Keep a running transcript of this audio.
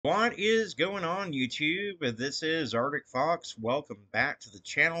What is going on, YouTube? This is Arctic Fox. Welcome back to the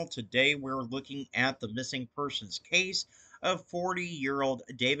channel. Today we're looking at the missing persons case of 40-year-old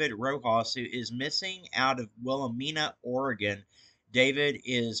David Rojas, who is missing out of Willamina, Oregon. David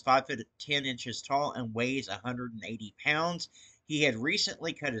is 5 foot 10 inches tall and weighs 180 pounds. He had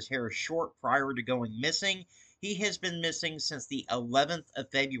recently cut his hair short prior to going missing. He has been missing since the 11th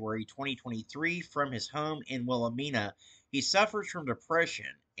of February 2023 from his home in Willamina. He suffers from depression,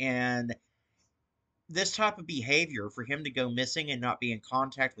 and this type of behavior for him to go missing and not be in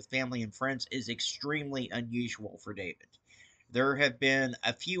contact with family and friends is extremely unusual for David. There have been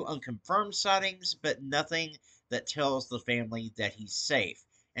a few unconfirmed sightings, but nothing that tells the family that he's safe,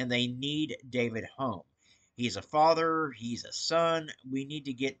 and they need David home. He's a father, he's a son. We need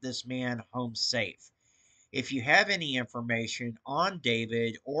to get this man home safe. If you have any information on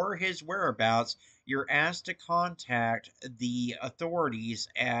David or his whereabouts, you're asked to contact the authorities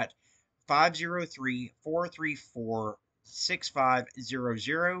at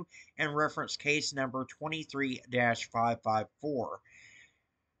 503-434-6500 and reference case number 23-554.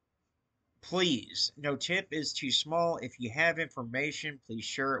 Please, no tip is too small. If you have information, please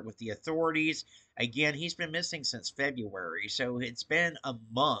share it with the authorities. Again, he's been missing since February, so it's been a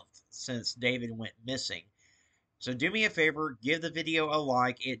month since David went missing. So do me a favor, give the video a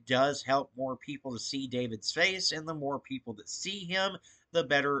like. It does help more people to see David's face, and the more people that see him, the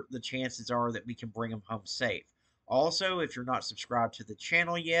better the chances are that we can bring him home safe. Also, if you're not subscribed to the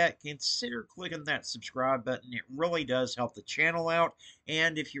channel yet, consider clicking that subscribe button. It really does help the channel out,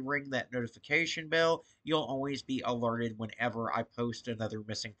 and if you ring that notification bell, you'll always be alerted whenever I post another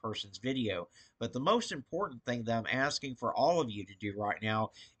missing persons video. But the most important thing that I'm asking for all of you to do right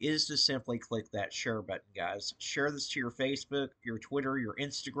now is to simply click that share button, guys. Share this to your Facebook, your Twitter, your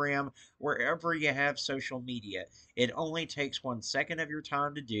Instagram, wherever you have social media. It only takes 1 second of your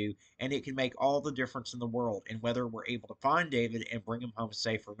time to do, and it can make all the difference in the world in whether we're able to find David and bring him home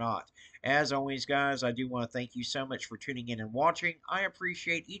safe or not. As always, guys, I do want to thank you so much for tuning in and watching. I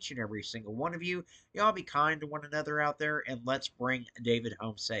appreciate each and every single one of you. Y'all be kind to one another out there, and let's bring David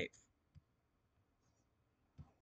home safe.